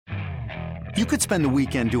You could spend the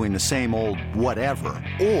weekend doing the same old whatever,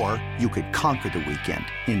 or you could conquer the weekend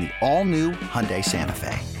in the all-new Hyundai Santa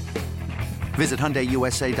Fe. Visit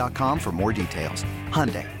HyundaiUSA.com for more details.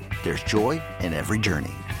 Hyundai, there's joy in every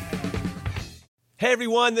journey. Hey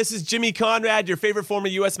everyone, this is Jimmy Conrad, your favorite former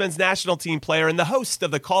U.S. men's national team player and the host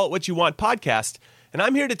of the Call It What You Want podcast. And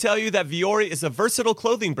I'm here to tell you that Vuori is a versatile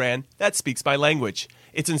clothing brand that speaks my language.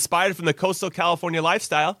 It's inspired from the coastal California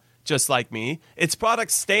lifestyle, just like me. Its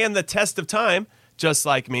products stand the test of time, just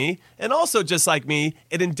like me. And also just like me,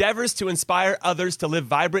 it endeavors to inspire others to live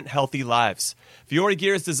vibrant, healthy lives. Vuori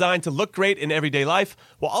gear is designed to look great in everyday life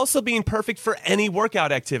while also being perfect for any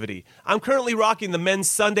workout activity. I'm currently rocking the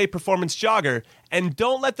men's Sunday Performance Jogger, and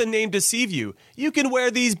don't let the name deceive you. You can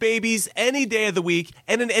wear these babies any day of the week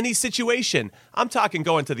and in any situation. I'm talking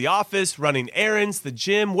going to the office, running errands, the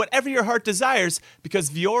gym, whatever your heart desires,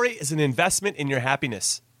 because Vuori is an investment in your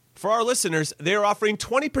happiness. For our listeners, they are offering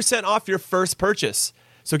 20% off your first purchase.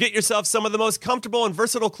 So get yourself some of the most comfortable and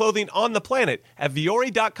versatile clothing on the planet at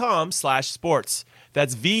vuori.com/sports.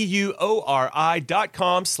 That's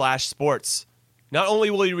VUORI.com/sports. Not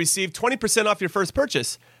only will you receive 20% off your first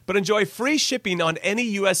purchase, but enjoy free shipping on any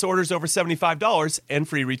U.S. orders over $75 and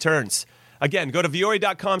free returns. Again, go to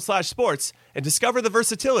vuori.com/sports and discover the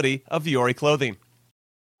versatility of Vuori clothing.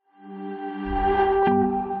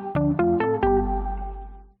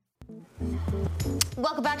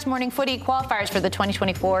 Welcome back to Morning Footy. Qualifiers for the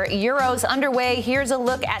 2024 Euros underway. Here's a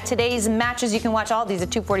look at today's matches. You can watch all these at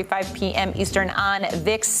 2:45 p.m. Eastern on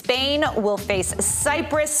VIX. Spain will face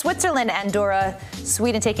Cyprus, Switzerland, Andorra,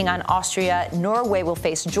 Sweden taking on Austria, Norway will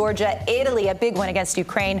face Georgia, Italy, a big one against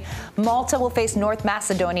Ukraine, Malta will face North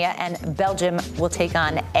Macedonia, and Belgium will take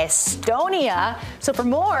on Estonia. So for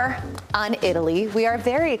more on Italy, we are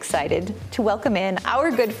very excited to welcome in our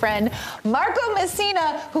good friend Marco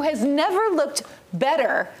Messina, who has never looked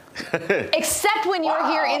better, except when you're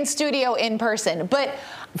here in studio in person. But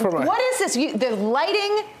what is this? The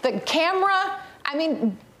lighting, the camera. I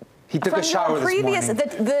mean, he took a shower this morning.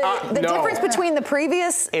 The difference between the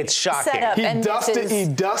previous setup and he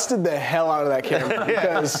dusted the hell out of that camera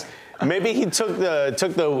because. Maybe he took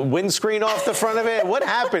the windscreen off the front of it. What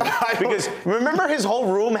happened? Because remember his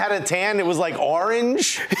whole room had a tan. It was like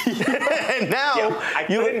orange. And now I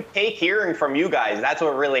couldn't take hearing from you guys. That's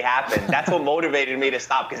what really happened. That's what motivated me to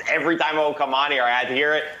stop. Because every time I would come on here, I had to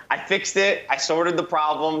hear it. I fixed it. I sorted the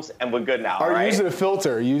problems, and we're good now. Are you using a filter?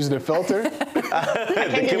 I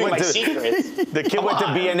can't give you my secrets. The kid went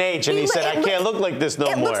to B&H and he said, "I can't look like this no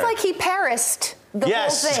more." It looks like he Paris'd the whole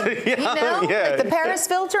thing. You know? Like the Paris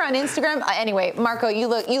filter on Instagram. Anyway, Marco, you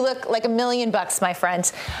look like $1 million, my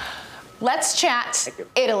friend. Let's chat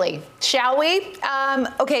Italy, shall we?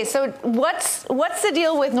 Okay, so what's the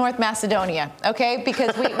deal with North Macedonia? Okay,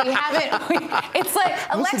 because we haven't. It's like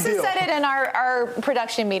Alexa said it in our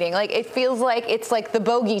production meeting. Like it feels like it's like the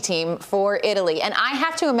bogey team for Italy, and I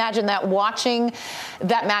have to imagine that watching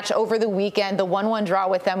that match over the weekend, the 1-1 draw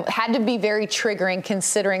with them, had to be very triggering,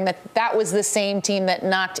 considering that was the same team that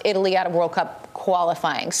knocked Italy out of World Cup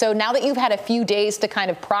qualifying. So now that you've had a few days to kind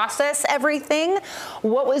of process everything,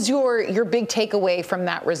 what was your big takeaway from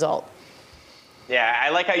that result? Yeah, I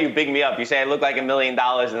like how you big me up. You say I look like $1 million,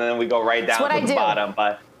 and then we go right down to the bottom.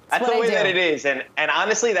 But that's the way that it is. And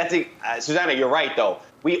honestly, Susanna, you're right, though.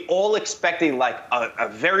 We all expected like a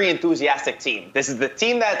very enthusiastic team. This is the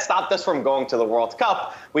team that stopped us from going to the World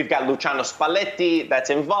Cup. We've got Luciano Spalletti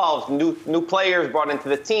that's involved, new players brought into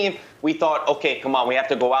the team. We thought, okay, come on, we have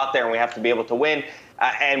to go out there and we have to be able to win.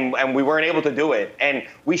 And we weren't able to do it. And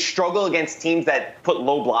we struggle against teams that put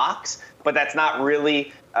low blocks, but that's not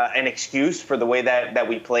really an excuse for the way that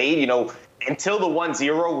we played. You know, until the 1-0,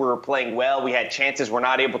 we were playing well. We had chances. We're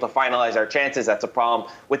not able to finalize our chances. That's a problem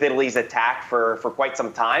with Italy's attack for quite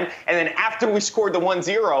some time. And then after we scored the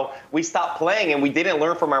 1-0, we stopped playing, and we didn't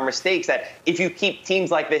learn from our mistakes that if you keep teams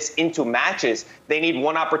like this into matches, they need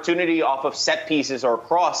one opportunity off of set pieces or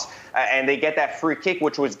cross, and they get that free kick,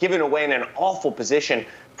 which was given away in an awful position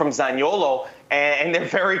from Zaniolo, and they're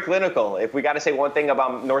very clinical. If we got to say one thing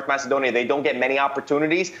about North Macedonia, they don't get many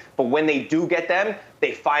opportunities, but when they do get them,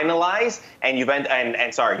 they finalize. And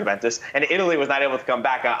Juventus and Italy was not able to come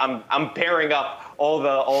back. I'm pairing up all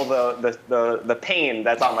the pain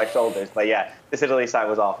that's on my shoulders. But yeah, this Italy side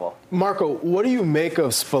was awful. Marco, what do you make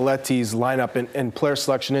of Spalletti's lineup and player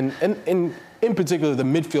selection and in particular the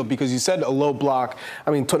midfield, because you said a low block.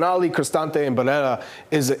 I mean, Tonali, Cristante, and Barella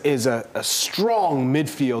is a strong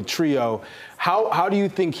midfield trio. How do you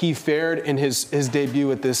think he fared in his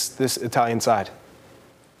debut at this Italian side?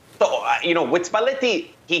 So, with Spalletti,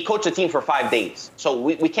 he coached the team for 5 days. So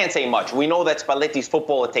we can't say much. We know that Spalletti's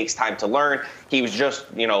football, it takes time to learn. He was just,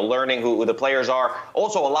 learning who the players are.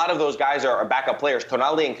 Also, a lot of those guys are backup players.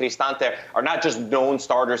 Tonali and Cristante are not just known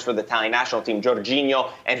starters for the Italian national team.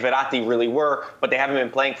 Jorginho and Verratti really were, but they haven't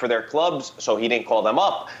been playing for their clubs, so he didn't call them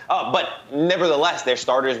up. But nevertheless, they're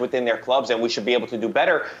starters within their clubs, and we should be able to do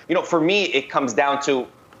better. For me, it comes down to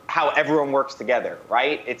how everyone works together,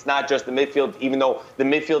 right? It's not just the midfield, even though the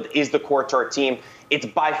midfield is the core to our team. It's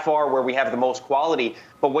by far where we have the most quality.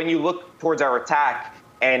 But when you look towards our attack,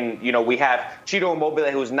 and, we have Ciro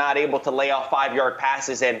Immobile, who's not able to lay off 5-yard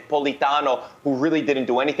passes, and Politano, who really didn't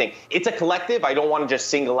do anything. It's a collective. I don't want to just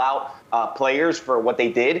single out players for what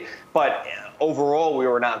they did, but overall, we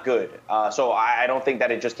were not good. So I don't think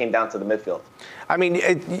that it just came down to the midfield. I mean,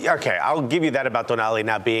 okay, I'll give you that about Tonali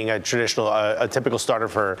not being a typical starter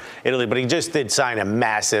for Italy, but he just did sign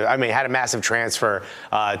had a massive transfer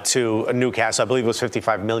to Newcastle. I believe it was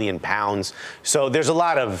 £55 million. So there's a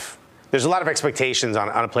lot of expectations on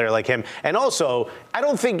a player like him. And also, I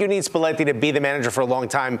don't think you need Spalletti to be the manager for a long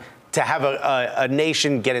time to have a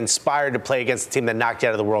nation get inspired to play against a team that knocked you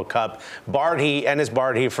out of the World Cup.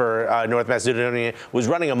 Bardhi for North Macedonia was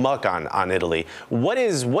running amok on Italy. What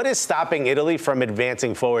is stopping Italy from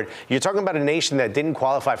advancing forward? You're talking about a nation that didn't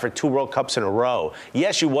qualify for 2 World Cups in a row.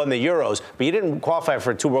 Yes, you won the Euros, but you didn't qualify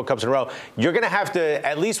for 2 World Cups in a row. You're going to have to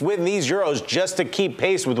at least win these Euros just to keep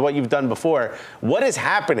pace with what you've done before. What is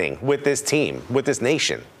happening with this team, with this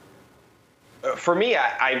nation? For me,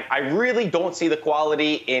 I really don't see the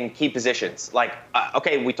quality in key positions.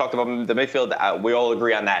 Okay, we talked about the midfield. We all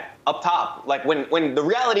agree on that. Up top, when the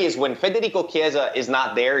reality is when Federico Chiesa is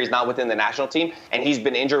not there, he's not within the national team, and he's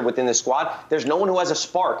been injured within the squad, there's no one who has a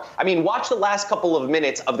spark. I mean, watch the last couple of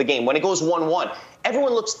minutes of the game. When it goes 1-1,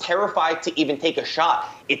 everyone looks terrified to even take a shot.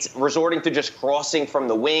 It's resorting to just crossing from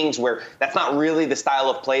the wings, where that's not really the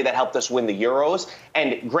style of play that helped us win the Euros.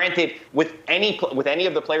 And granted, with any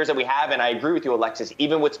of the players that we have, and I agree with you, Alexis,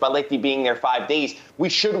 even with Spalletti being there 5 days, we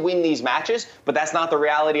should win these matches, but that's not the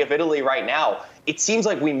reality of Italy right now. It seems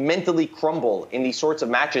like we mentally crumble in these sorts of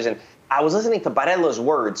matches. And I was listening to Barella's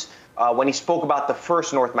words when he spoke about the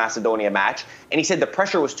first North Macedonia match, and he said the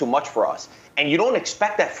pressure was too much for us. And you don't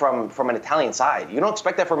expect that from an Italian side. You don't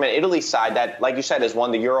expect that from an Italy side that, like you said, has won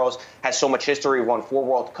the Euros, has so much history, won 4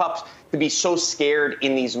 World Cups, to be so scared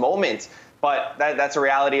in these moments. But that's a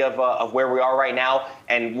reality of where we are right now.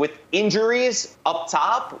 And with injuries up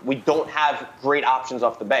top, we don't have great options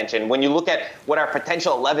off the bench. And when you look at what our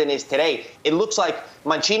potential 11 is today, it looks like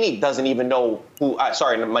Spalletti doesn't even know who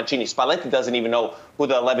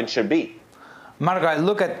the 11 should be. Marco, I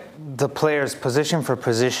look at the players position for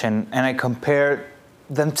position, and I compare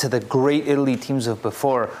them to the great Italy teams of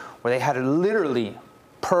before, where they had literally,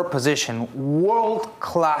 per position,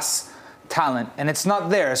 world-class talent, and it's not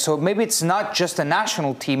there. So maybe it's not just a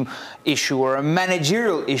national team issue or a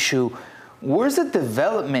managerial issue. Where's the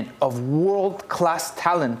development of world-class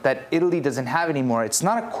talent that Italy doesn't have anymore? It's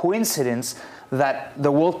not a coincidence that the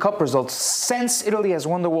World Cup results, since Italy has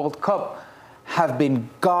won the World Cup, have been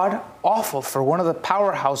god-awful for one of the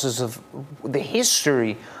powerhouses of the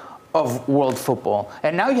history of world football.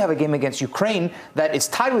 And now you have a game against Ukraine that is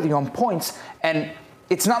tied with you on points, and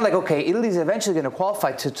it's not like, okay, Italy's eventually going to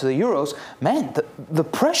qualify to the Euros. Man, the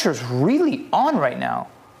pressure's really on right now.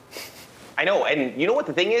 I know, and you know what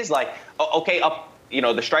the thing is?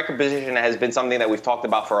 The striker position has been something that we've talked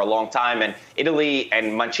about for a long time, and Italy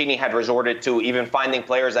and Mancini had resorted to even finding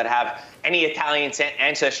players that have any Italian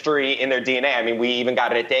ancestry in their DNA. I mean, we even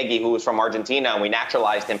got Retegui, who was from Argentina, and we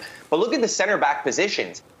naturalized him. But look at the center back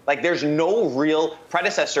positions. There's no real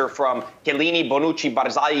predecessor from Chiellini, Bonucci,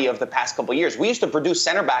 Barzagli of the past couple of years. We used to produce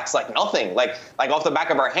center backs like nothing, like off the back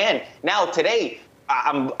of our hand. Now, today,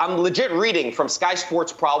 I'm legit reading from Sky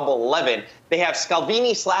Sports Probable 11. They have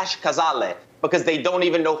Scalvini/Casale because they don't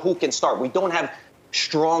even know who can start. We don't have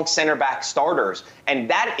strong center back starters. And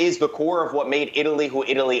that is the core of what made Italy who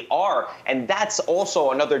Italy are. And that's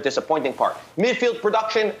also another disappointing part. Midfield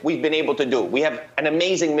production, we've been able to do. We have an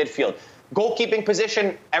amazing midfield. Goalkeeping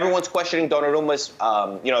position, everyone's questioning Donnarumma's,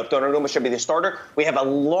 if Donnarumma should be the starter. We have a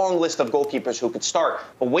long list of goalkeepers who could start.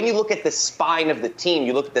 But when you look at the spine of the team,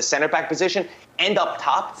 you look at the center back position, and up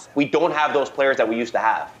top, we don't have those players that we used to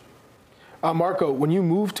have. Marco, when you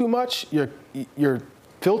move too much, your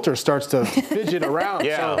filter starts to fidget around.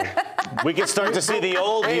 Yeah. So we can start to see the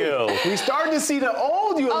old you. We started to see the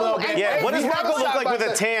old you a little bit. Yeah, what does Marco look like with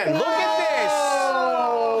a tan? Look at this.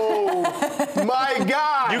 My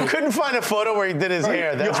God. on. You couldn't find a photo where he did his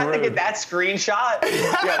hair. That's you had to get that screenshot.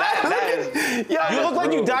 that is. Yeah, you look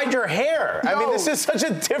like you dyed your hair. I mean, this is such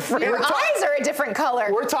a different. Your eyes are a different color.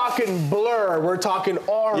 We're talking blur. We're talking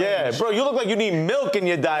orange. Yeah, bro, you look like you need milk in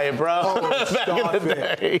your diet, bro. Back in the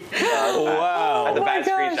day. Wow. That's a bad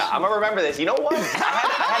screenshot. I'm gonna remember this. You know what? I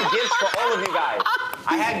had gifts for all of you guys.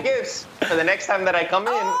 I had gifts for the next time that I come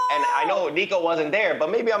in, and I know Nico wasn't there, but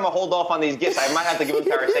maybe I'm gonna hold off on these gifts. I might have to give them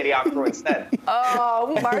to our Stadium crew instead.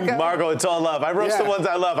 Oh, Marco. Marco, it's all love. I roast the ones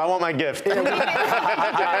I love. I want my gift. We love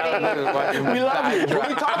you. When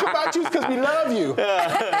we talk about you, it's because we love you.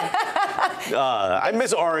 I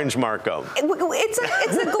miss orange Marco.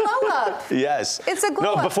 It's a glow up. Yes. It's a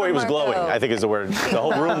glow up. No, before he was glowing, I think is the word. The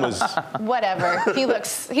whole room was. Whatever. He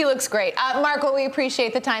looks great. Marco, we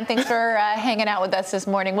appreciate the time. Thanks for hanging out with us this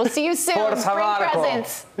morning. We'll see you soon. Bring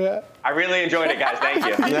presents. Yeah. I really enjoyed it, guys. Thank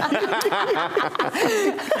you.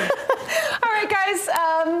 All right, guys,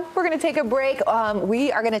 we're going to take a break.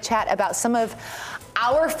 We are going to chat about some of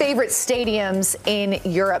our favorite stadiums in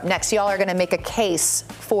Europe next. Y'all are going to make a case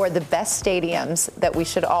for the best stadiums that we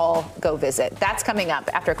should all go visit. That's coming up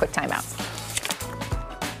after a quick timeout.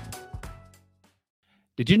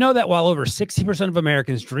 Did you know that while over 60% of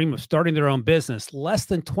Americans dream of starting their own business, less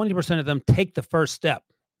than 20% of them take the first step?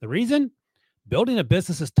 The reason? Building a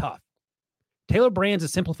business is tough. Taylor Brands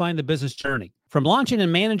is simplifying the business journey. From launching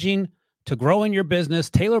and managing to growing your business,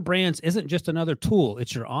 Taylor Brands isn't just another tool.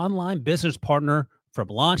 It's your online business partner from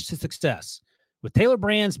launch to success. With Taylor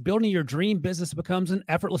Brands, building your dream business becomes an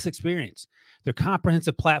effortless experience. Their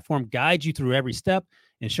comprehensive platform guides you through every step,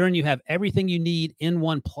 ensuring you have everything you need in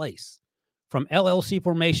one place. From LLC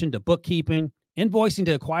formation to bookkeeping, invoicing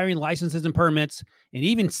to acquiring licenses and permits, and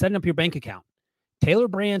even setting up your bank account, Taylor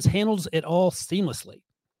Brands handles it all seamlessly.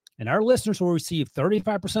 And our listeners will receive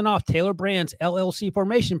 35% off Taylor Brands LLC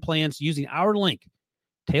formation plans using our link,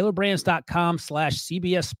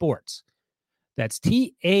 taylorbrands.com/CBS Sports. That's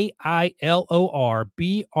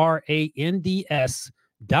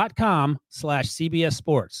TAILORBRANDS.com/CBS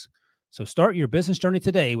Sports. So start your business journey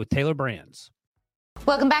today with Taylor Brands.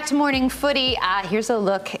 Welcome back to Morning Footy. Here's a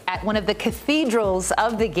look at one of the cathedrals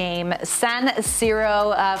of the game, San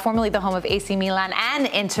Siro, formerly the home of AC Milan and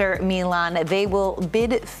Inter Milan. They will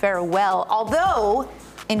bid farewell, although,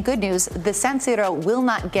 in good news, the San Siro will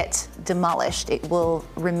not get demolished. It will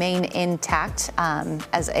remain intact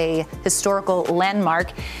as a historical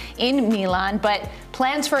landmark in Milan, but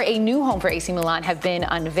plans for a new home for AC Milan have been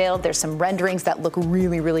unveiled. There's some renderings that look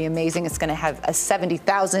really, really amazing. It's going to have a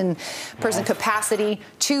 70,000 person capacity,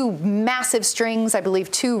 2 massive strings, I believe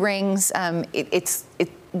 2 rings. It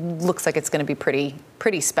looks like it's going to be pretty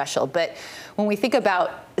special. But when we think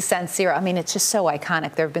about San Siro, I mean, it's just so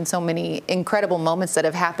iconic. There have been so many incredible moments that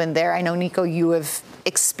have happened there. I know, Nico, you have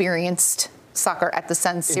experienced soccer at the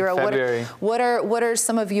San Siro. What are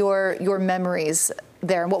some of your memories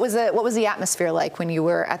there? What was the atmosphere like when you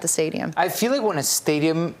were at the stadium? I feel like when a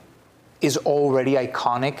stadium is already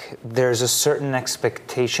iconic, there's a certain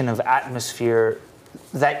expectation of atmosphere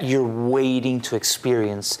that you're waiting to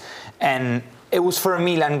experience. And it was for a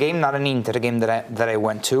Milan game, not an Inter game that I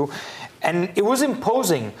went to. And it was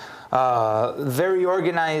imposing. Very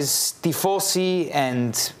organized tifosi,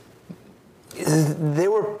 and they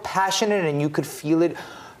were passionate, and you could feel it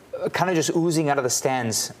kind of just oozing out of the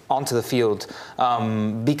stands onto the field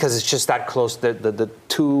because it's just that close. The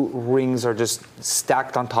 2 rings are just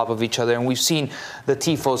stacked on top of each other. And we've seen the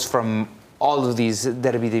tifos from all of these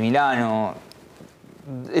Derby di Milano.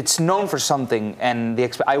 It's known for something, and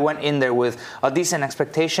I went in there with a decent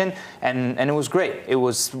expectation, and it was great. It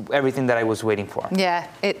was everything that I was waiting for. Yeah,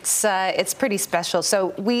 it's pretty special.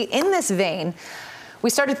 So in this vein, we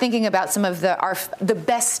started thinking about some of the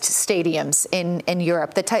best stadiums in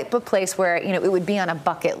Europe, the type of place where it would be on a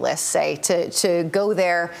bucket list, say, to go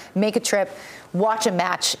there, make a trip, watch a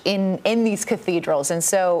match in these cathedrals. And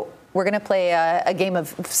so we're going to play a game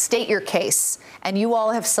of state your case. And you all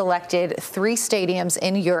have selected 3 stadiums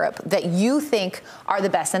in Europe that you think are the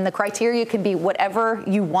best. And the criteria can be whatever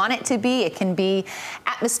you want it to be. It can be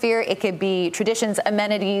atmosphere. It could be traditions,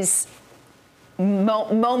 amenities,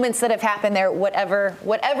 moments that have happened there, whatever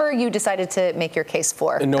you decided to make your case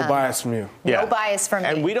for. And no bias from you. No bias from me.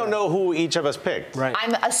 And we don't know who each of us picked. Right.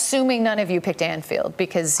 I'm assuming none of you picked Anfield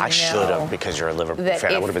because I should have, because you're a Liverpool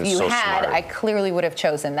fan. I would have been so smart. I clearly would have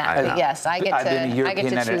chosen that. But yes, I get to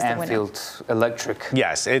choose the winner. Anfield Electric.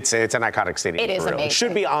 Yes, it's an iconic stadium. It is amazing. It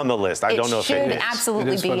should be on the list. I don't know if it is. It should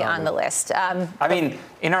absolutely be on the list. I mean,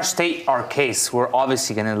 in our case, we're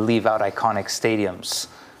obviously going to leave out iconic stadiums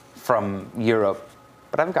from Europe.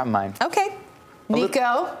 But I've got mine. Okay.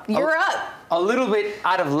 Nico, you're up. A little bit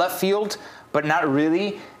out of left field, but not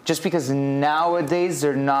really, just because nowadays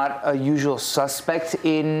they're not a usual suspect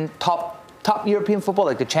in top European football,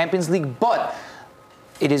 like the Champions League, but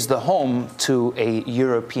it is the home to a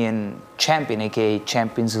European champion, aka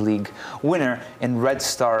Champions League winner in Red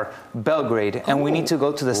Star Belgrade. And we need to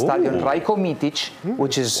go to the Stadion Rajko Mitic,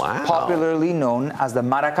 which is popularly known as the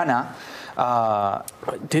Maracanã.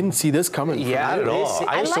 Didn't see this coming. Yeah, not at all.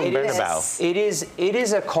 I just like this. It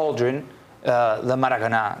is a cauldron, the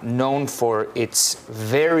Maracanã, known for its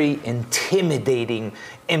very intimidating,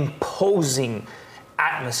 imposing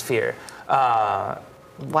atmosphere.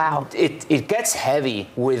 Wow. It gets heavy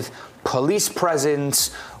with police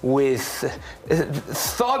presence, with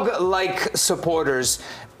thug-like supporters.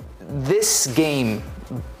 This game,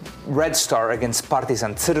 Red Star against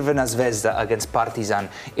Partizan, Crvena Zvezda against Partizan,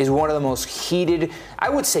 is one of the most heated, I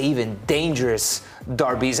would say even dangerous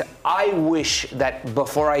derbies. I wish that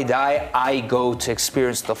before I die, I go to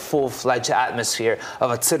experience the full-fledged atmosphere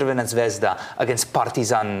of a Crvena Zvezda against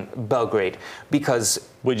Partizan Belgrade, because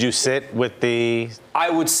would you sit with the...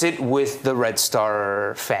 I would sit with the Red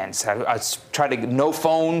Star fans. I try to, no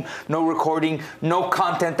phone, no recording, no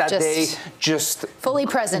content that day. Just fully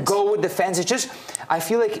present. Go with the fans. It's just, I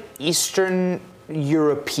feel like Eastern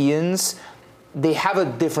Europeans, they have a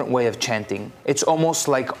different way of chanting. It's almost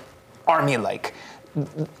like army-like.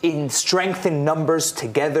 In strength in numbers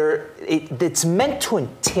together, it's meant to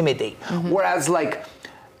intimidate. Whereas like,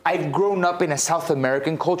 I've grown up in a South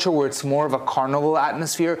American culture where it's more of a carnival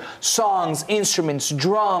atmosphere. Songs, instruments,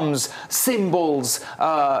 drums, cymbals,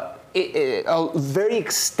 very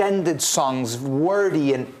extended songs,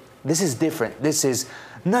 wordy, and this is different. This is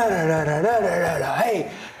hey,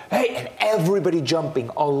 and everybody jumping,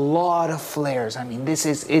 a lot of flares. I mean,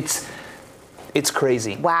 it's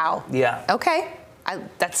crazy. Wow. Yeah. Okay.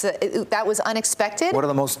 That was unexpected. One of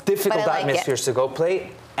the most difficult atmospheres to go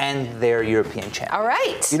play, and they're European champions. All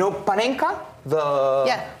right. You know Panenka?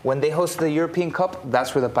 When they hosted the European Cup,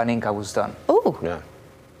 that's where the Panenka was done. Ooh. Yeah.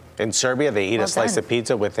 In Serbia, they eat a slice of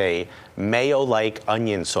pizza with a mayo-like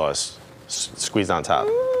onion sauce squeezed on top.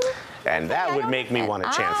 And that would make me want to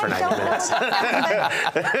chant for 90 minutes.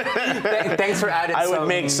 Thanks for adding I would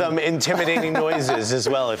make some intimidating noises as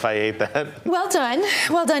well if I ate that. Well done.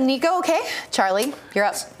 Well done, Nico. Okay. Charlie, you're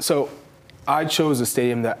up. So I chose a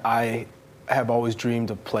stadium that I have always dreamed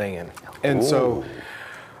of playing in. And so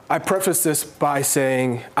I preface this by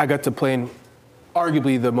saying I got to play in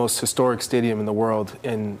arguably the most historic stadium in the world,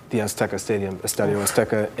 in the Azteca Stadium, Estadio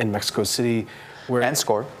Azteca in Mexico City. And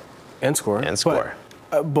score.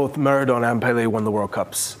 Both Maradona and Pelé won the World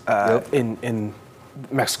Cups in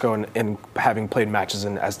Mexico and having played matches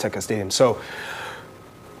in Azteca Stadium. So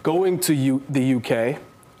going to the UK,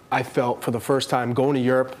 I felt for the first time, going to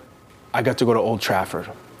Europe, I got to go to Old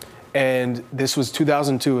Trafford. And this was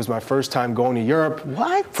 2002, it was my first time going to Europe.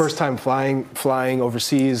 What? First time flying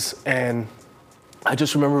overseas. And I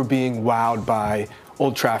just remember being wowed by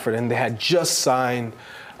Old Trafford. And they had just signed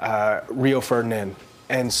Rio Ferdinand.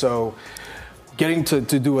 And so getting to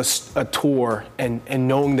do a tour and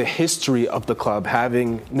knowing the history of the club,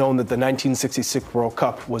 having known that the 1966 World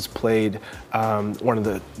Cup was played,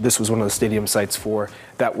 this was one of the stadium sites for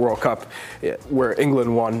that World Cup, where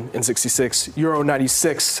England won in '66. Euro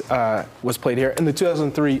 '96 was played here, and the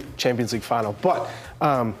 2003 Champions League final. But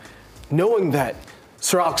knowing that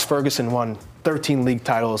Sir Alex Ferguson won 13 league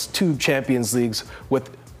titles, 2 Champions Leagues with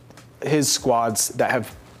his squads that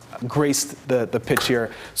have graced the pitch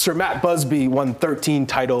here. Sir Matt Busby won 13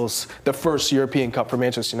 titles, the first European Cup for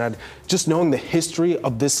Manchester United. Just knowing the history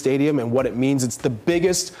of this stadium and what it means, it's the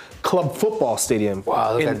biggest club football stadium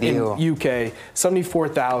in UK,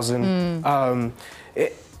 74,000.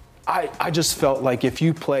 I just felt like if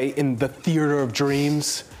you play in the theater of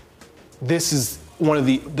dreams, this is one of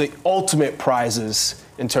the ultimate prizes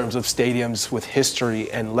in terms of stadiums with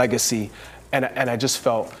history and legacy. And I just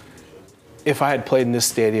felt, if I had played in this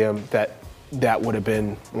stadium, that would have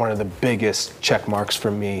been one of the biggest check marks for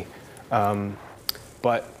me.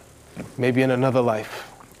 But maybe in another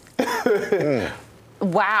life.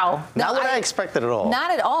 Wow. Not what I expected at all. Not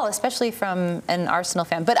at all, especially from an Arsenal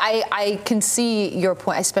fan. But I can see your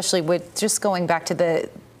point, especially with just going back to the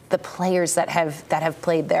players that have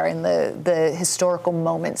played there and the historical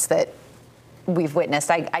moments that we've witnessed.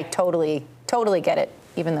 I totally get it,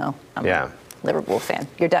 even though I'm a Liverpool fan.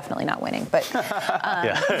 You're definitely not winning, but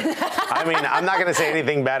I mean, I'm not going to say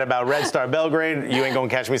anything bad about Red Star Belgrade. You ain't going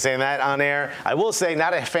to catch me saying that on air. I will say,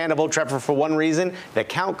 not a fan of Old Trafford for one reason: the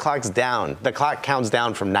clock counts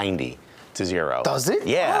down from 90. to 0. Does it?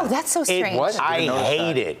 Yeah. Oh, that's so strange. I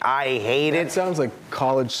hate it. I hate it. It sounds like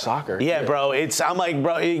college soccer. Yeah, bro. I'm like,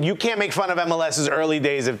 bro, you can't make fun of MLS's early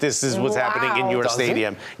days if this is what's happening in your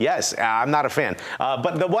stadium. Yes, I'm not a fan.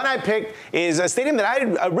 But the one I picked is a stadium that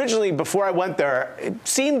I originally, before I went there, it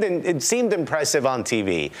seemed impressive on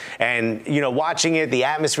TV. And, you know, watching it, the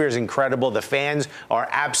atmosphere is incredible. The fans are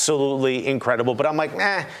absolutely incredible. But I'm like,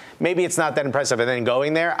 maybe it's not that impressive. And then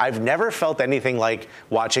going there, I've never felt anything like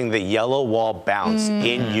watching the yellow wall bounce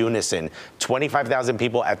in unison. 25,000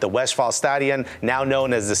 people at the Westfalenstadion, now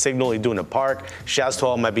known as the Signal Iduna Park. Shouts to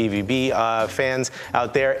all my BVB fans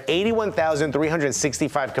out there.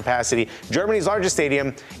 81,365 capacity. Germany's largest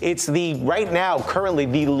stadium. It's right now, currently,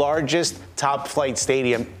 the largest top flight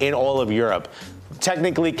stadium in all of Europe.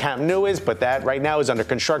 Technically, Camp Nou is, but that right now is under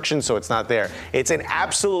construction, so it's not there. It's an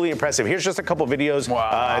absolutely impressive. Here's just a couple videos.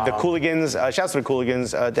 Wow. The Cooligans, shouts to the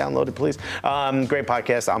Cooligans, download it, please. Great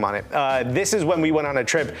podcast, I'm on it. This is when we went on a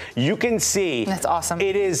trip. You can see. That's awesome.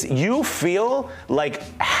 You feel like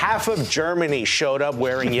half of Germany showed up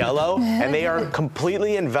wearing yellow, and they are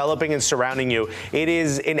completely enveloping and surrounding you. It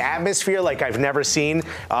is an atmosphere like I've never seen.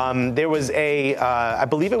 There was I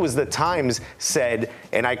believe it was the Times said,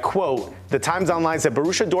 and I quote, the Times Online said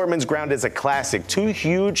Borussia Dortmund's ground is a classic. 2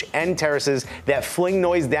 huge end terraces that fling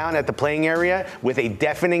noise down at the playing area with a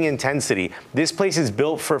deafening intensity. This place is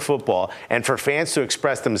built for football and for fans to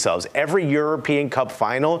express themselves. Every European Cup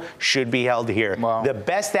final should be held here. Wow. The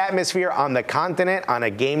best atmosphere on the continent on a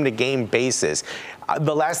game-to-game basis.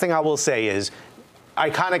 The last thing I will say is,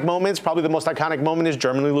 iconic moments, probably the most iconic moment is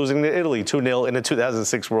Germany losing to Italy 2-0 in the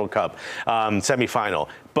 2006 World Cup semifinal.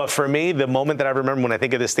 But for me, the moment that I remember when I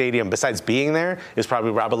think of this stadium, besides being there, is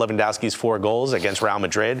probably Robert Lewandowski's 4 goals against Real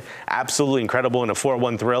Madrid. Absolutely incredible in a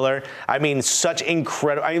 4-1 thriller. I mean, such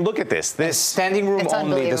incredible. I mean, look at this. This standing room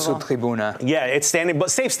only, the Südtribüne. Yeah, it's standing, but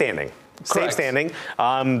safe standing. Correct. Safe standing.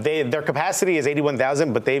 Their capacity is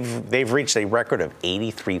 81,000, but they've reached a record of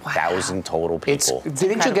 83,000 total people.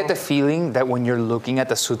 Didn't you get the feeling that when you're looking at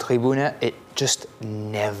the Südtribüne, it just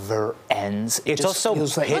never ends? It's also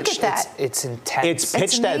pitched. Look at that. It's intense. It's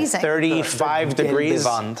pitched at 35 degrees.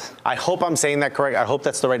 Gewand. I hope I'm saying that correct. I hope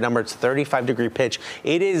that's the right number. It's 35-degree pitch.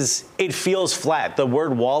 It feels flat. The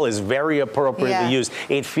word wall is very appropriately used.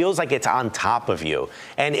 It feels like it's on top of you.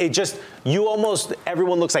 And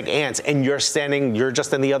everyone looks like ants, and you're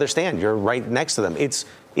just in the other stand. You're right next to them. It's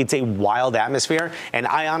a wild atmosphere. And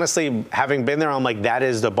I honestly, having been there, I'm like, that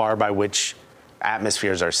is the bar by which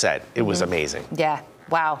atmospheres are set. It was amazing. Yeah.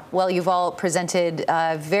 Wow. Well, you've all presented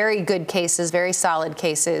very good cases, very solid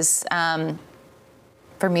cases.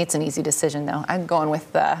 For me, it's an easy decision, though. I'm going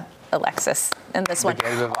with Alexis in this one,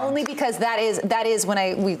 only because that is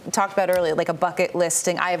when we talked about earlier, like a bucket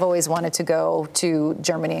listing. I have always wanted to go to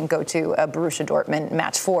Germany and go to a Borussia Dortmund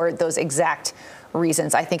match for those exact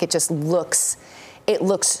reasons. I think it just looks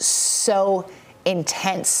so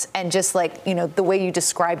intense, and just like, you know, the way you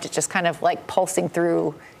described it, just kind of like pulsing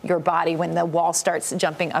through your body when the wall starts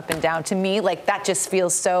jumping up and down. To me, like, that just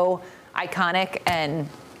feels so iconic, and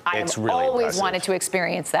I've really always wanted to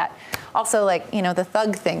experience that. Also, like, you know, the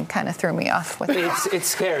thug thing kind of threw me off with that. It's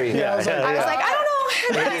scary. I was like, I don't know.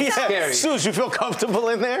 It's scary. Suze, you feel comfortable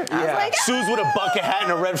in there? Yeah. Like, Suze with a bucket hat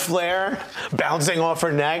and a red flare bouncing off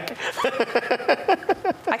her neck.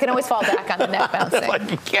 I can always fall back on the neck bouncing. Like,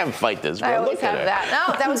 you can't fight this, bro. I always have that.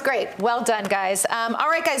 No, that was great. Well done, guys. All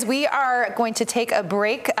right, guys, we are going to take a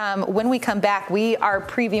break. When we come back, we are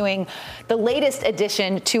previewing the latest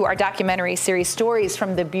addition to our documentary series, Stories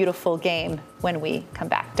from the Beautiful Game, when we come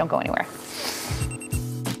back. Don't go anywhere.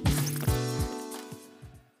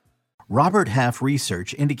 Robert Half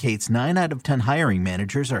research indicates 9 out of 10 hiring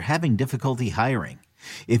managers are having difficulty hiring.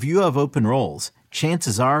 If you have open roles,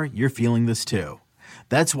 chances are you're feeling this too.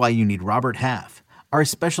 That's why you need Robert Half. Our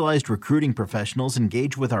specialized recruiting professionals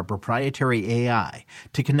engage with our proprietary AI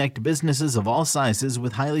to connect businesses of all sizes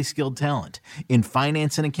with highly skilled talent in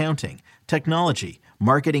finance and accounting, technology,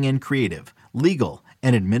 marketing and creative, legal,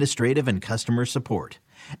 and administrative and customer support.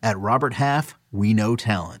 At Robert Half, we know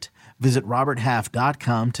talent. Visit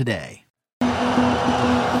roberthalf.com today.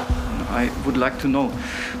 I would like to know,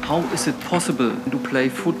 how is it possible to play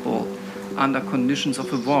football under conditions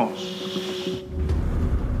of a war?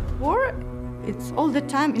 War, it's all the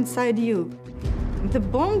time inside you. The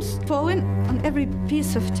bombs falling on every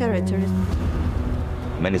piece of territory.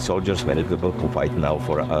 Many soldiers, many people who fight now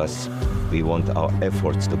for us. We want our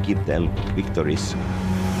efforts to give them victories.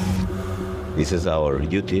 This is our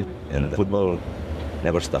duty, and football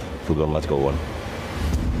never stops. Football must go on.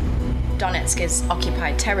 Donetsk is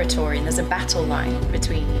occupied territory and there's a battle line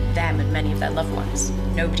between them and many of their loved ones.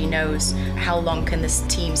 Nobody knows how long can this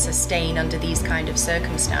team sustain under these kind of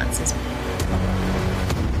circumstances.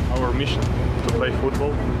 Our mission to play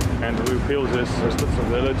football, and we feel this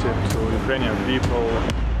responsibility to Ukrainian people.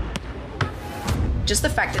 Just the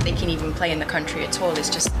fact that they can even play in the country at all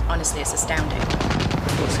is just, honestly, it's astounding.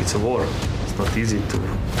 Of course, it's a war. It's not easy to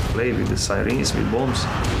play with the sirens, with bombs.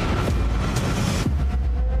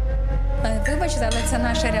 Вибачте, але це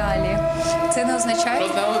наша реалії. Це не означає...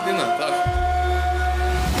 Одна година, так.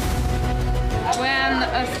 When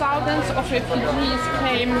thousands of refugees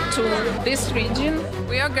came to this region,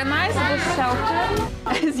 we organized this shelter.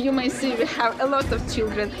 As you may see, we have a lot of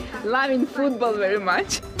children loving football very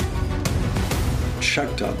much.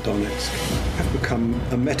 Shakhtar Donetsk have become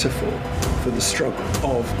a metaphor for the struggle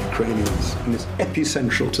of Ukrainians, and it's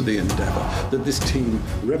epicentral to the endeavour that this team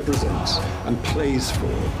represents and plays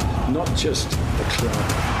for not just the club,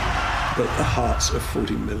 but the hearts of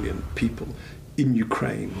 40 million people in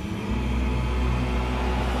Ukraine.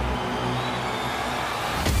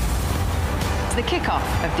 It's the kickoff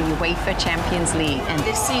of the UEFA Champions League, and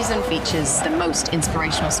this season features the most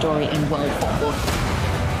inspirational story in world football.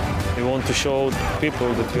 We want to show people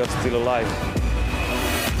that we are still alive.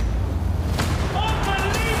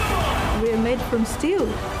 We are made from steel.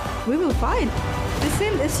 We will fight. The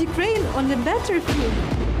same as Ukraine on the battlefield.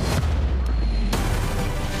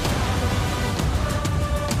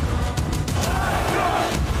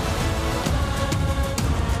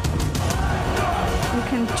 You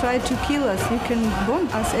can try to kill us. You can bomb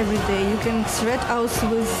us every day. You can threat us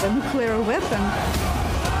with a nuclear weapon.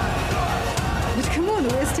 But come on,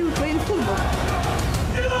 we're still playing football.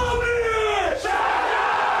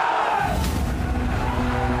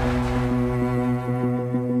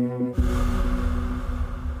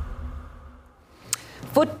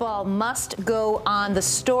 Football must go on. The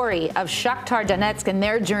story of Shakhtar Donetsk and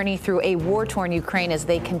their journey through a war-torn Ukraine as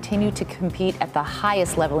they continue to compete at the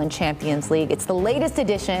highest level in Champions League. It's the latest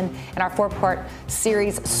edition in our four-part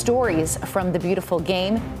series, Stories from the Beautiful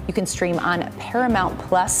Game. You can stream on Paramount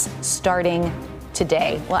Plus starting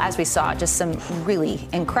today. Well, as we saw, just some really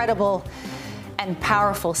incredible and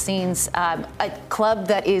powerful scenes. A club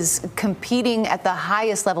that is competing at the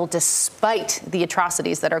highest level despite the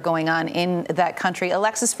atrocities that are going on in that country.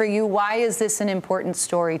 Alexis, for you, why is this an important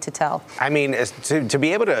story to tell? I mean, to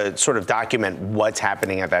be able to sort of document what's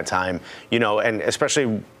happening at that time, you know, and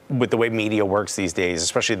especially with the way media works these days,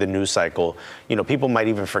 especially the news cycle, you know, people might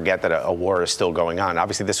even forget that a war is still going on.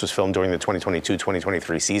 Obviously, this was filmed during the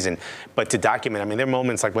 2022-2023 season, but to document, I mean, there are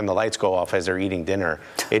moments like when the lights go off as they're eating dinner.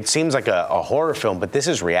 It seems like a horror film, but this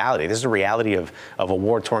is reality. This is the reality of a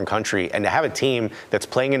war-torn country, and to have a team that's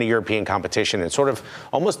playing in a European competition and sort of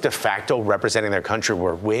almost de facto representing their country,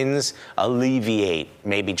 where wins alleviate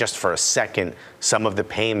maybe just for a second some of the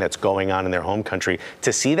pain that's going on in their home country.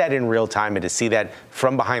 To see that in real time and to see that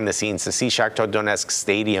from behind the scenes, to see Shakhtar Donetsk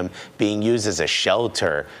Stadium being used as a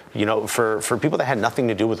shelter, you know, for people that had nothing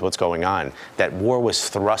to do with what's going on, that war was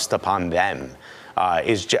thrust upon them,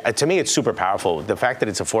 to me, it's super powerful. The fact that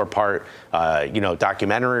it's a four-part,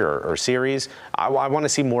 documentary or series, I want to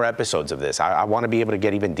see more episodes of this. I want to be able to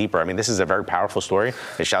get even deeper. I mean, this is a very powerful story.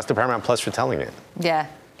 And shouts to Paramount Plus for telling it. Yeah.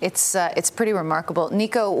 It's pretty remarkable.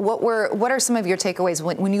 Nico, what are some of your takeaways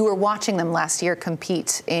when you were watching them last year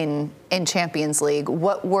compete in Champions League?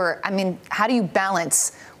 How do you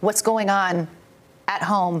balance what's going on at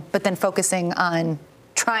home, but then focusing on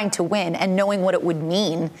trying to win and knowing what it would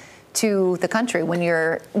mean to the country when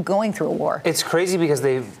you're going through a war? It's crazy because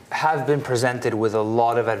they have been presented with a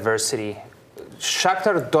lot of adversity.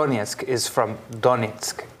 Shakhtar Donetsk is from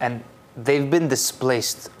Donetsk, and they've been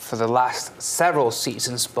displaced for the last several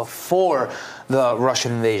seasons before the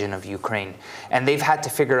Russian invasion of Ukraine. And they've had to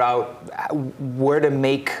figure out where to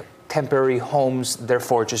make temporary homes, their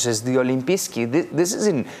fortresses. The Olimpijski, this is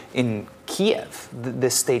in Kiev,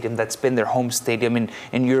 this stadium that's been their home stadium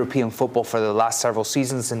in European football for the last several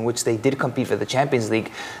seasons, in which they did compete for the Champions League,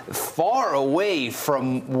 far away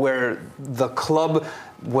from where the club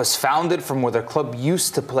was founded, from where their club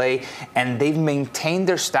used to play, and they've maintained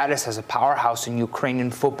their status as a powerhouse in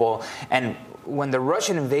Ukrainian football. And when the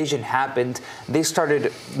Russian invasion happened, they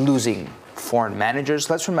started losing foreign managers.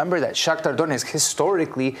 Let's remember that Shakhtar Donetsk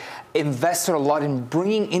historically invested a lot in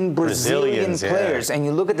bringing in Brazilian players. Yeah. And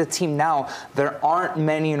you look at the team now, there aren't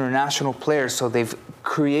many international players, so they've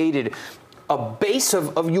created a base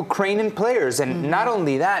of Ukrainian players. And not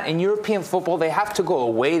only that, in European football, they have to go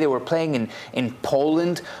away. They were playing in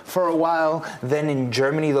Poland for a while, then in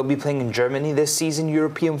Germany. They'll be playing in Germany this season,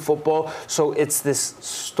 European football. So it's this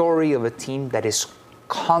story of a team that is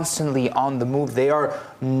constantly on the move. They are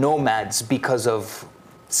nomads because of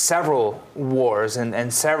several wars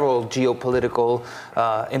and several geopolitical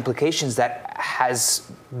implications that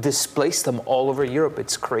has displaced them all over Europe.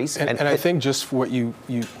 It's crazy. And I think just what you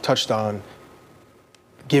touched on,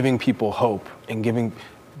 giving people hope and giving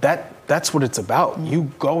that's what it's about.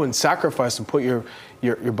 You go and sacrifice and put your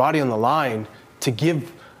body on the line to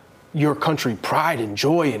give your country pride and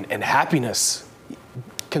joy and happiness,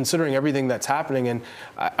 considering everything that's happening. And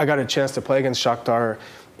I got a chance to play against Shakhtar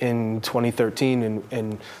in 2013,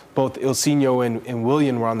 and both Ilsinho and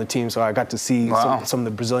Willian were on the team, so I got to see some of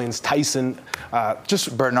the Brazilians. Tyson,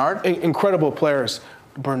 just Bernard, incredible players.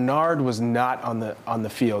 Bernard was not on the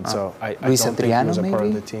field, so I don't think he was a part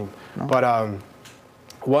of the team. No.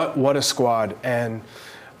 But what a squad, and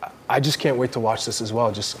I just can't wait to watch this as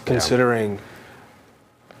well. Just considering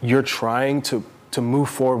you're trying to move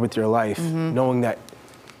forward with your life, knowing that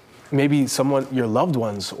maybe your loved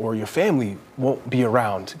ones or your family won't be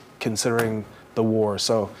around, considering the war.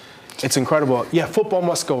 So it's incredible. Yeah, football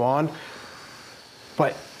must go on,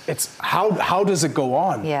 but it's how does it go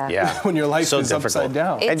on? When your life is upside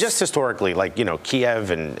down. And just historically, like, Kiev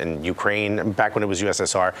and Ukraine, back when it was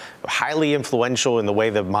USSR, highly influential in the way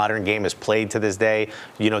the modern game is played to this day.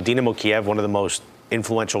 Dynamo Kiev, one of the most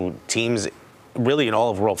influential teams really in all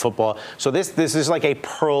of world football. So this is like a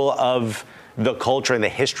pearl of the culture and the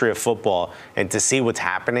history of football, and to see what's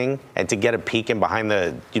happening and to get a peek in behind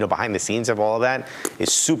the scenes of all of that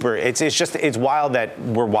is super. It's wild that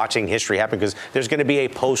we're watching history happen, because there's going to be a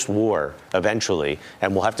post-war eventually,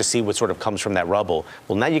 and we'll have to see what sort of comes from that rubble.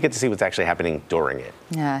 Well, now you get to see what's actually happening during it.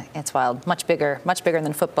 Yeah, it's wild. Much bigger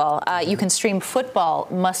than football. You can stream Football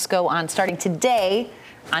Must Go On starting today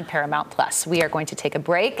on Paramount Plus. We are going to take a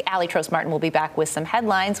break. Ali Trost-Martin will be back with some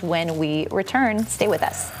headlines when we return. Stay with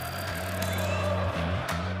us.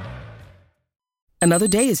 Another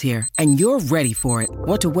day is here, and you're ready for it.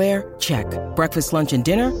 What to wear? Check. Breakfast, lunch, and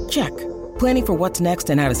dinner? Check. Planning for what's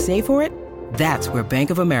next and how to save for it? That's where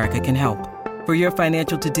Bank of America can help. For your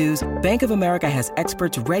financial to-dos, Bank of America has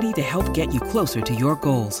experts ready to help get you closer to your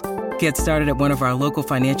goals. Get started at one of our local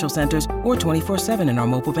financial centers or 24/7 in our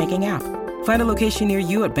mobile banking app. Find a location near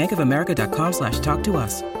you at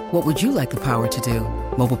bankofamerica.com/talktous. What would you like the power to do?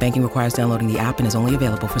 Mobile banking requires downloading the app and is only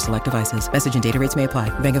available for select devices. Message and data rates may apply.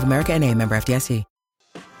 Bank of America NA, member FDIC.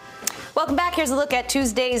 Welcome back. Here's a look at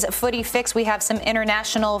Tuesday's Footy Fix. We have some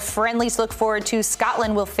international friendlies to look forward to.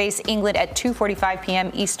 Scotland will face England at 2:45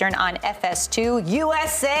 p.m. Eastern on FS2.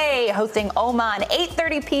 USA hosting Oman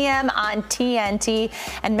 8:30 p.m. on TNT.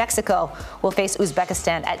 And Mexico will face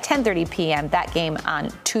Uzbekistan at 10:30 p.m. That game on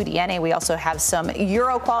 2DNA. We also have some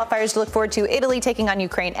Euro qualifiers to look forward to. Italy taking on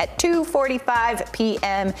Ukraine at 2:45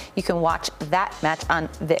 p.m. You can watch that match on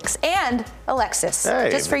VIX. And Alexis,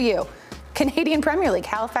 just for you, Canadian Premier League,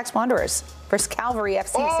 Halifax Wanderers versus Calvary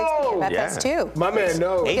FC, 6 p.m. FS2. My man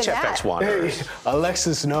knows. HFX Wanderers. Hey,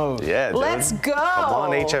 Alexis knows. Yeah, dude. Let's go. Come on,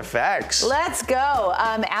 HFX. Let's go.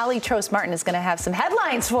 Ali Trost-Martin is going to have some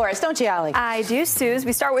headlines for us, don't you, Ali? I do, Suze.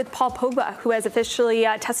 We start with Paul Pogba, who has officially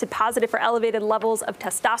tested positive for elevated levels of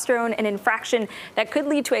testosterone, an infraction that could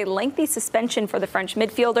lead to a lengthy suspension for the French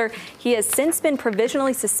midfielder. He has since been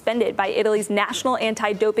provisionally suspended by Italy's National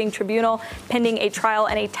Anti-Doping Tribunal, pending a trial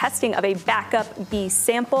and a testing of a backup B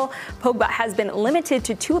sample. Pogba has been limited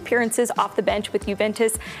to 2 appearances off the bench with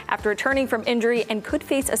Juventus after returning from injury, and could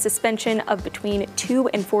face a suspension of between 2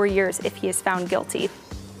 and 4 years if he is found guilty.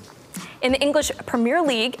 In the English Premier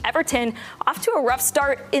League, Everton, off to a rough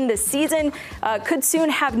start in the season, could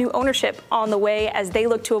soon have new ownership on the way as they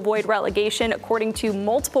look to avoid relegation. According to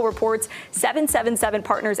multiple reports, 777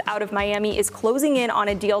 Partners out of Miami is closing in on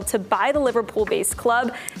a deal to buy the Liverpool-based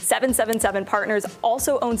club. 777 Partners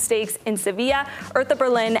also owns stakes in Sevilla, Hertha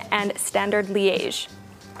Berlin, and Standard Liège.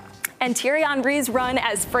 And Thierry Henry's run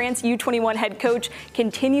as France U21 head coach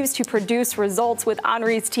continues to produce results, with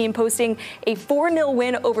Henry's team posting a 4-0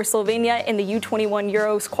 win over Slovenia in the U21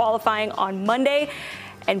 Euros qualifying on Monday.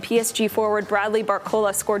 And PSG forward Bradley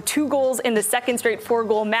Barcola scored 2 goals in the second straight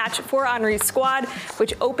 4-goal match for Henry's squad,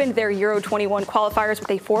 which opened their Euro 21 qualifiers with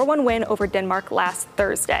a 4-1 win over Denmark last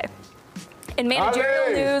Thursday. In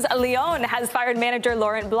managerial news, Lyon has fired manager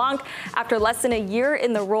Laurent Blanc after less than a year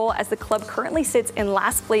in the role, as the club currently sits in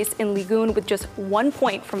last place in Ligue 1 with just 1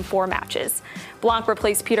 point from 4 matches. Blanc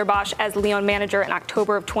replaced Peter Bosz as Lyon manager in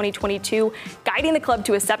October of 2022, guiding the club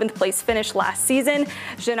to a 7th place finish last season.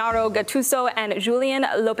 Gennaro Gattuso and Julien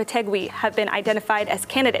Lopetegui have been identified as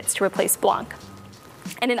candidates to replace Blanc.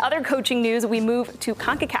 And in other coaching news, we move to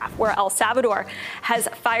CONCACAF, where El Salvador has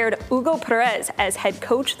fired Hugo Perez as head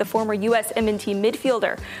coach. The former USMNT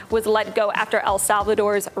midfielder was let go after El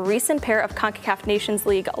Salvador's recent pair of CONCACAF Nations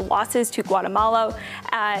League losses to Guatemala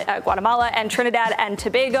and Trinidad and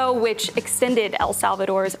Tobago, which extended El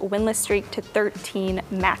Salvador's winless streak to 13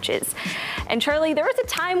 matches. And Charlie, there was a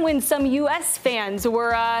time when some U.S. fans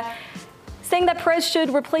were saying that Perez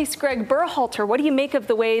should replace Greg Berhalter. What do you make of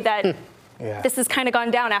the way that this has kind of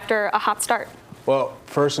gone down after a hot start? Well,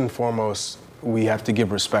 first and foremost, we have to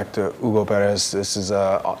give respect to Hugo Perez. This is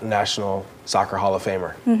a National Soccer Hall of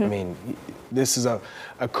Famer. I mean, this is a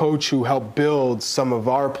coach who helped build some of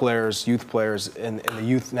our players, youth players, in the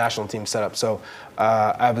youth national team setup. So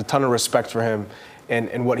I have a ton of respect for him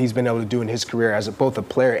and what he's been able to do in his career as both a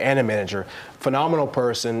player and a manager. Phenomenal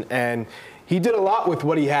person, and he did a lot with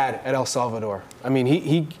what he had at El Salvador. I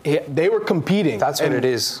mean, they were competing. That's what it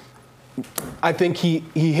is. I think he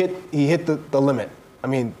hit the limit. I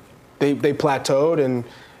mean, they plateaued,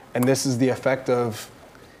 and this is the effect of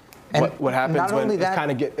what happens when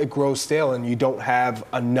it grows stale and you don't have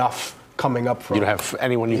enough coming up from. You don't have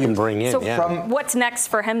anyone you can bring in. So what's next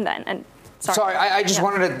for him then? And sorry, I just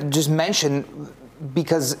wanted to just mention,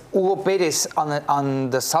 because Hugo Perez on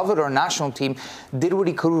the Salvador national team did what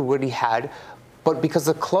he could with what he had, but because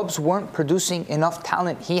the clubs weren't producing enough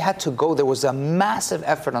talent, he had to go. There was a massive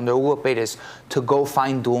effort under Hugo Perez to go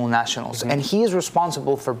find dual nationals. And he is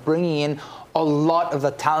responsible for bringing in a lot of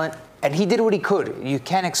the talent, and he did what he could. You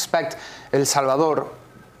can't expect El Salvador,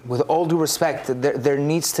 with all due respect, there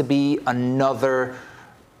needs to be another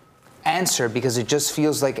answer, because it just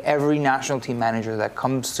feels like every national team manager that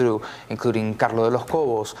comes through, including Carlos de los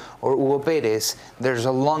Cobos or Hugo Perez, there's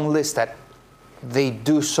a long list that they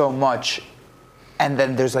do so much, and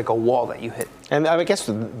then there's like a wall that you hit. And I guess,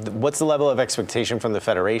 what's the level of expectation from the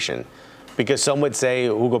federation? Because some would say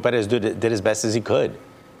Hugo Perez did as best as he could.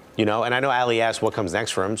 You know, and I know Ali asked what comes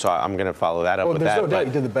next for him, so I'm going to follow that up with that. Well, there's no doubt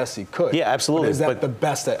he did the best he could. Yeah, absolutely. But is that the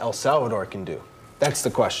best that El Salvador can do? That's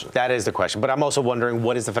the question. That is the question. But I'm also wondering,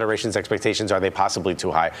 what is the federation's expectations? Are they possibly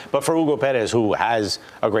too high? But for Hugo Perez, who has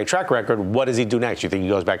a great track record, what does he do next? You think he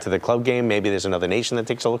goes back to the club game? Maybe there's another nation that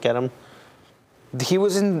takes a look at him? He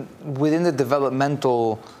was within the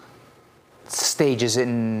developmental stages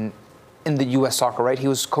in the U.S. soccer, right? He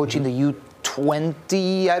was coaching the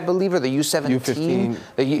U20, I believe, or the U17. U15.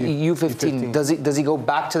 The U15. Does he go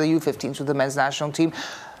back to the U15s with the men's national team?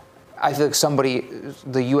 I feel like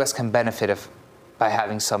the U.S. can benefit by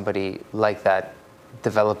having somebody like that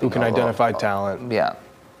developing. Who can identify talent. Yeah.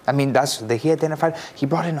 I mean, he identified. He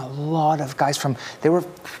brought in a lot of guys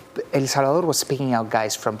El Salvador was picking out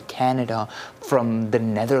guys from Canada, from the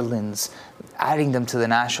Netherlands, adding them to the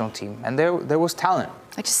national team. And there was talent.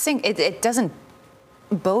 I just think it doesn't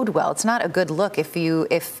bode well. It's not a good look if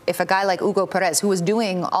a guy like Hugo Perez, who was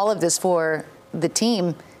doing all of this for the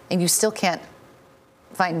team, and you still can't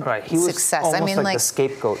find he was success. Almost I mean, like the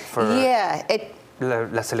scapegoat for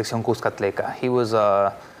La Selección Cuscatleca. He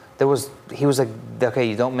was like, okay,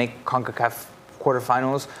 you don't make CONCACAF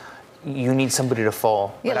quarterfinals, you need somebody to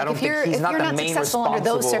fall. Yeah, but like if you're not successful under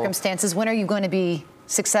those circumstances, when are you going to be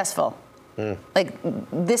successful? Like,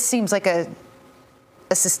 this seems like a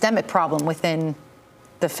systemic problem within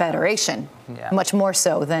the federation, much more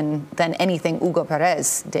so than anything Hugo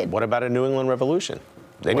Perez did. What about a New England Revolution?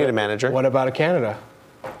 They need a manager. What about a Canada?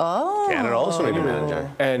 Oh. Canada also need a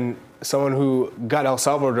manager. And someone who got El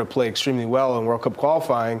Salvador to play extremely well in World Cup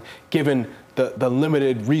qualifying, given the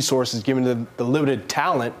limited resources, given the limited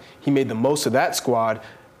talent, he made the most of that squad.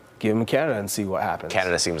 Give him Canada and see what happens.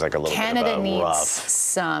 Canada seems like a little Canada bit of a needs rough.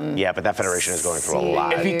 some. Yeah, but that federation is going through a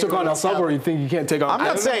lot. If he took on El Salvador, you think you can't take on? I'm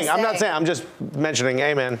not saying. I'm just mentioning.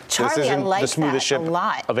 Hey, man, Charlie, this isn't like the smoothest ship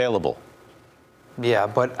available. Yeah,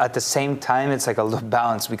 but at the same time, it's like a little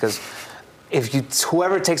balance, because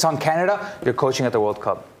whoever takes on Canada, you're coaching at the World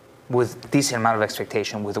Cup with decent amount of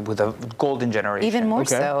expectation, with a golden generation. Even more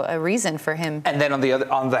so, a reason for him. And then on the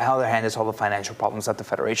other hand, it's all the financial problems that the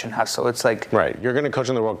federation has. So it's like, right, you're going to coach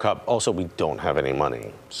in the World Cup. Also, we don't have any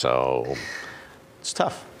money, so it's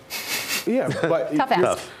tough. Yeah, but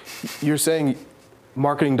tough. You're saying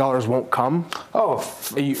marketing dollars won't come? Oh,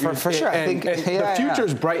 for sure. I think the future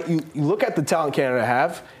is bright. You look at the talent Canada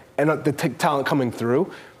have and the talent coming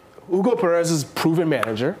through. Hugo Perez is proven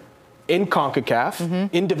manager in CONCACAF,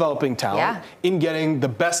 in developing talent, in getting the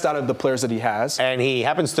best out of the players that he has. And he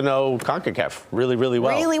happens to know CONCACAF really, really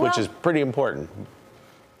well, which is pretty important.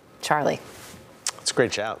 Charlie. It's It's a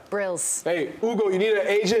great shout. Brills. Hey, Ugo, you need an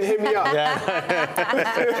agent? Hit me up.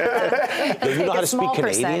 You know how to speak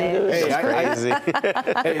Canadian? Hey,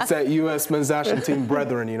 hey, it's that U.S. men's national team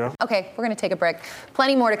brethren, you know? Okay, we're going to take a break.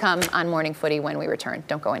 Plenty more to come on Morning Footy when we return.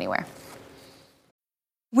 Don't go anywhere.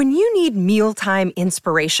 When you need mealtime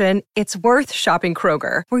inspiration, it's worth shopping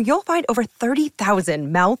Kroger, where you'll find over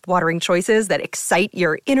 30,000 mouth-watering choices that excite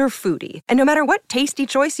your inner foodie. And no matter what tasty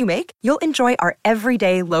choice you make, you'll enjoy our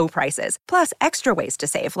everyday low prices, plus extra ways to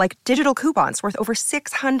save, like digital coupons worth over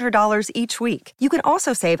 $600 each week. You can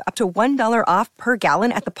also save up to $1 off per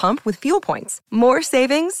gallon at the pump with fuel points. More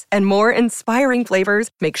savings and more inspiring flavors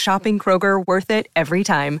make shopping Kroger worth it every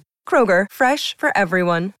time. Kroger, fresh for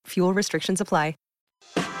everyone. Fuel restrictions apply.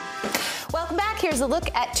 Welcome back. Here's a look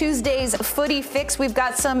at Tuesday's Footy Fix. We've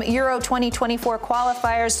got some Euro 2024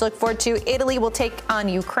 qualifiers to look forward to. Italy will take on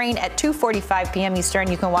Ukraine at 2:45 p.m. Eastern.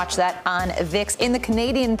 You can watch that on VIX. In the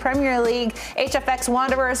Canadian Premier League, HFX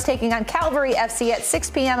Wanderers taking on Calgary FC at 6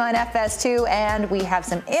 p.m. on FS2. And we have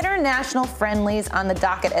some international friendlies on the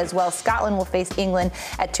docket as well. Scotland will face England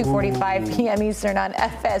at 2:45 p.m. Eastern on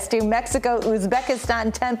FS2. Mexico,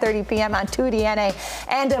 Uzbekistan, 10:30 p.m. on 2DNA.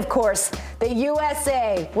 And, of course, the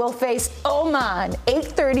USA will face Oman,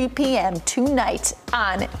 8:30 p.m. tonight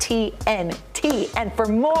on TNT. And for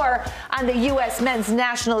more on the U.S. men's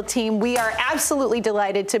national team, we are absolutely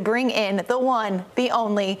delighted to bring in the one, the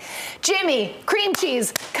only, Jimmy Cream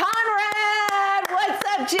Cheese Conrad. What's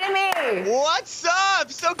up, Jimmy? What's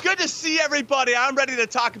up? So good to see everybody. I'm ready to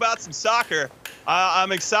talk about some soccer.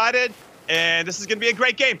 I'm excited. And this is going to be a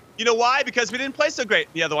great game. You know why? Because we didn't play so great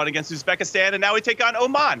the other one against Uzbekistan, and now we take on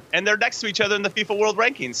Oman. And they're next to each other in the FIFA World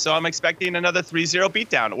Rankings. So I'm expecting another 3-0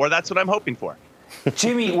 beatdown, or that's what I'm hoping for.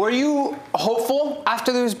 Jimmy, were you hopeful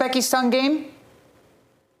after the Uzbekistan game?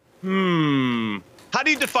 How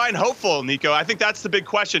do you define hopeful, Nico? I think that's the big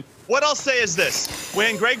question. What I'll say is this.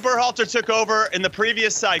 When Greg Berhalter took over in the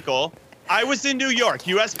previous cycle, I was in New York.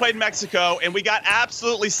 U.S. played Mexico, and we got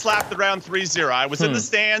absolutely slapped around 3-0. I was in the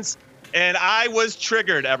stands. And I was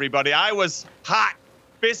triggered, everybody. I was hot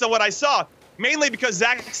based on what I saw, mainly because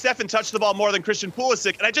Zach Steffen touched the ball more than Christian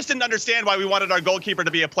Pulisic, and I just didn't understand why we wanted our goalkeeper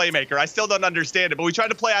to be a playmaker. I still don't understand it, but we tried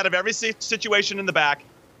to play out of every situation in the back,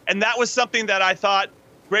 and that was something that I thought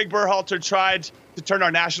Greg Berhalter tried to turn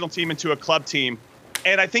our national team into a club team,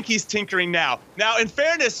 and I think he's tinkering now. Now, in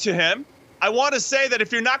fairness to him, I want to say that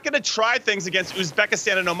if you're not going to try things against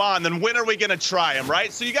Uzbekistan and Oman, then when are we going to try them,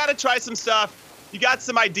 right? So you got to try some stuff. You got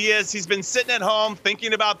some ideas. He's been sitting at home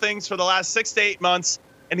thinking about things for the last 6 to 8 months,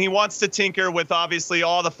 and he wants to tinker with obviously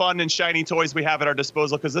all the fun and shiny toys we have at our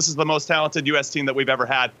disposal because this is the most talented U.S. team that we've ever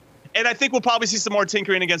had. And I think we'll probably see some more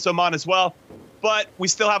tinkering against Oman as well, but we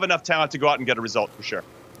still have enough talent to go out and get a result for sure.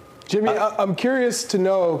 Jimmy, I'm curious to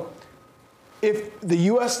know if the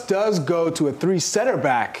U.S. does go to a 3 center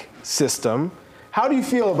back system, how do you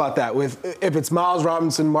feel about that if it's Miles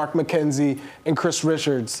Robinson, Mark McKenzie, and Chris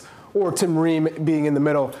Richards, or Tim Ream being in the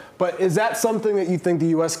middle? But is that something that you think the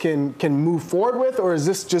U.S. can move forward with, or is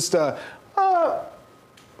this just a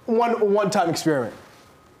one-time experiment?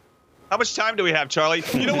 How much time do we have, Charlie?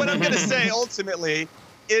 You know what I'm going to say ultimately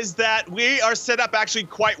is that we are set up actually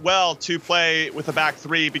quite well to play with a back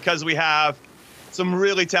three because we have some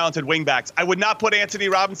really talented wing backs. I would not put Anthony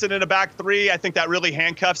Robinson in a back three. I think that really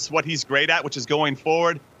handcuffs what he's great at, which is going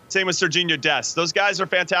forward. Same with Serginho Dest. Those guys are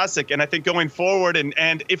fantastic. And I think going forward,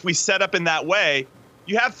 and if we set up in that way,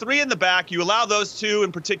 you have 3 in the back. You allow those 2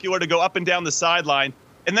 in particular to go up and down the sideline.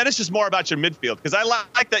 And then it's just more about your midfield. Because I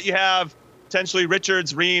like that you have potentially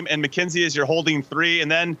Richards, Ream, and McKenzie as your holding 3.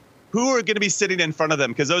 And then who are going to be sitting in front of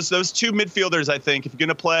them? Because those 2 midfielders, I think, if you're going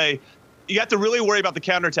to play, you have to really worry about the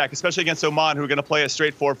counterattack, especially against Oman, who are going to play a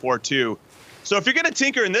straight 4-4-2. So if you're going to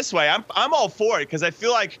tinker in this way, I'm all for it because I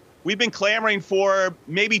feel like we've been clamoring for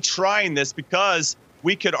maybe trying this because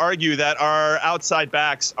we could argue that our outside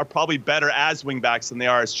backs are probably better as wing backs than they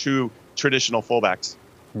are as true traditional fullbacks.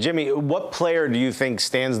 Jimmy, what player do you think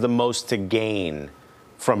stands the most to gain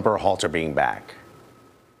from Berhalter being back?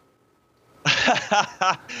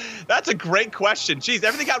 That's a great question. Jeez,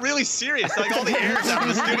 everything got really serious. Like all the air's out in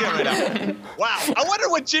the studio right now. Wow. I wonder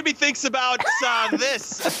what Jimmy thinks about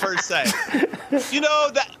this per se. You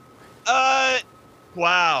know that.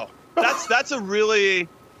 Wow. That's a really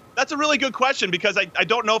good question because I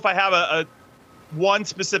don't know if I have a one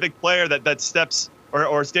specific player that steps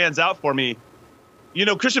or stands out for me. You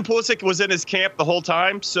know, Christian Pulisic was in his camp the whole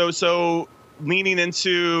time, so leaning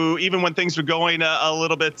into even when things were going a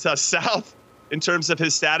little bit south in terms of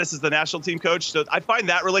his status as the national team coach. So I find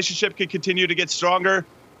that relationship could continue to get stronger.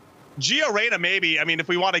 Gio Reyna, maybe. I mean, if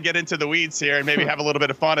we want to get into the weeds here and maybe have a little bit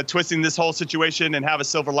of fun at twisting this whole situation and have a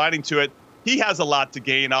silver lining to it, he has a lot to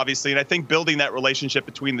gain, obviously. And I think building that relationship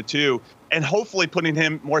between the two and hopefully putting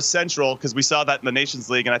him more central, because we saw that in the Nations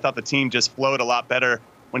League, and I thought the team just flowed a lot better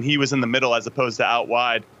when he was in the middle as opposed to out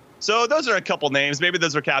wide. So those are a couple names. Maybe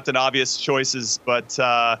those are Captain Obvious choices, but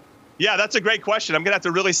yeah, that's a great question. I'm going to have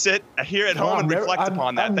to really sit here at home and reflect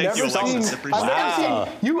upon that. Thank you, Alexis.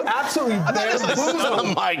 You absolutely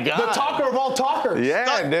oh my God. The talker of all talkers.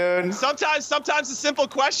 Yeah, dude. Sometimes the simple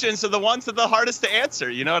questions are the ones that are the hardest to answer.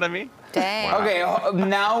 You know what I mean? Dang. Wow. Okay,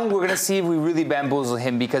 now we're going to see if we really bamboozle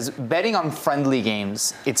him, because betting on friendly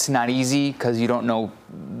games, it's not easy because you don't know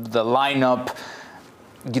the lineup.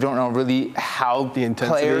 You don't know really how the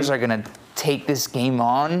players are going to take this game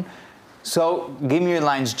on. So give me your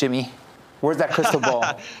lines, Jimmy. Where's that crystal ball?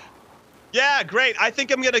 Yeah, great. I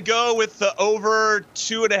think I'm going to go with the over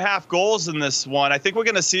 2.5 goals in this one. I think we're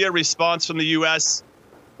going to see a response from the U.S.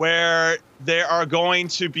 where there are going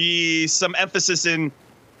to be some emphasis in,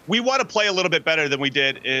 we want to play a little bit better than we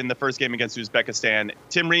did in the first game against Uzbekistan.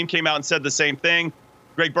 Tim Ream came out and said the same thing.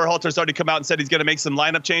 Greg Berhalter's already come out and said he's going to make some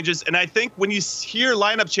lineup changes. And I think when you hear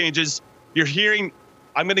lineup changes, you're hearing,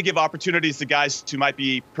 I'm going to give opportunities to guys who might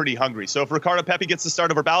be pretty hungry. So if Ricardo Pepi gets the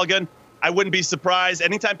start over Balogun, I wouldn't be surprised.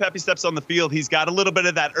 Anytime Pepi steps on the field, he's got a little bit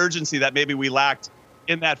of that urgency that maybe we lacked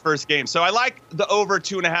in that first game. So I like the over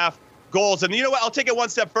 2.5 goals. And you know what? I'll take it one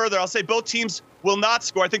step further. I'll say both teams will not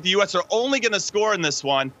score. I think the U.S. are only going to score in this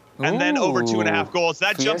one, and then over 2.5 goals.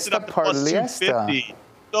 That jumps it up to plus 250.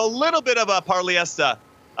 So a little bit of a Parliesta.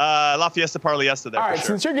 La Fiesta Parliesta there. All right, sure.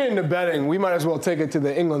 Since you're getting to betting, we might as well take it to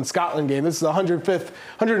the England-Scotland game. This is the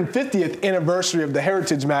 150th anniversary of the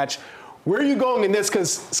Heritage match. Where are you going in this?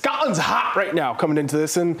 Because Scotland's hot right now coming into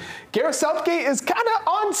this, and Gareth Southgate is kind of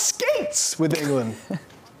on skates with England.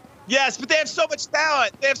 Yes, but they have so much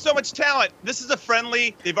talent. This is a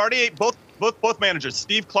friendly. They've already both managers,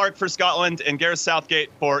 Steve Clarke for Scotland and Gareth Southgate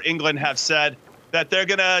for England, have said that they're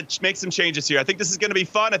going to make some changes here. I think this is going to be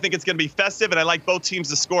fun. I think it's going to be festive, and I like both teams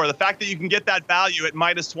to score. The fact that you can get that value at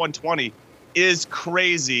minus 120 is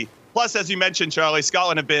crazy. Plus, as you mentioned, Charlie,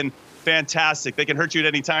 Scotland have been fantastic. They can hurt you at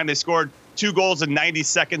any time. They scored 2 goals in 90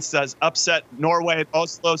 seconds to upset Norway at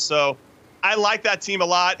Oslo. So I like that team a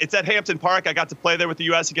lot. It's at Hampton Park. I got to play there with the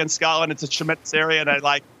U.S. against Scotland. It's a tremendous area, and I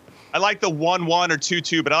like the 1-1 or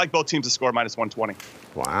 2-2, but I like both teams to score minus 120.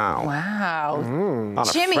 Wow.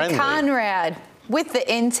 Jimmy Conrad with the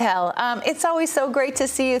intel. It's always so great to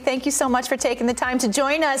see you. Thank you so much for taking the time to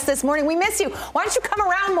join us this morning. We miss you. Why don't you come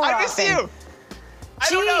around more often? I miss you. I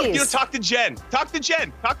don't know. You know, talk to Jen. She's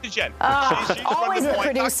always the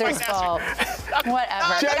producer's fault.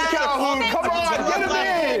 Whatever. Jen Calhoun, come on, get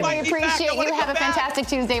him in. We appreciate you. Have a fantastic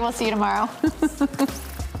Tuesday. We'll see you tomorrow.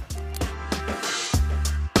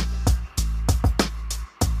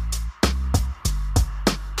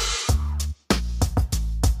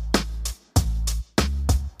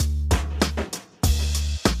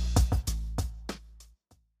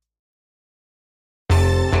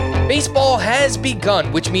 Baseball has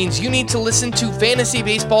begun, which means you need to listen to Fantasy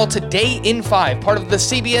Baseball Today in 5, part of the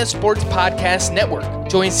CBS Sports Podcast Network.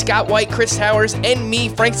 Join Scott White, Chris Towers, and me,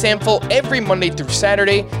 Frank Samfel, every Monday through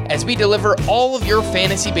Saturday as we deliver all of your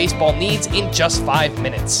fantasy baseball needs in just 5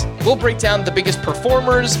 minutes. We'll break down the biggest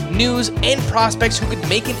performers, news, and prospects who could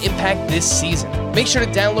make an impact this season. Make sure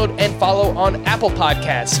to download and follow on Apple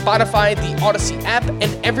Podcasts, Spotify, the Odyssey app,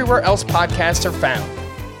 and everywhere else podcasts are found.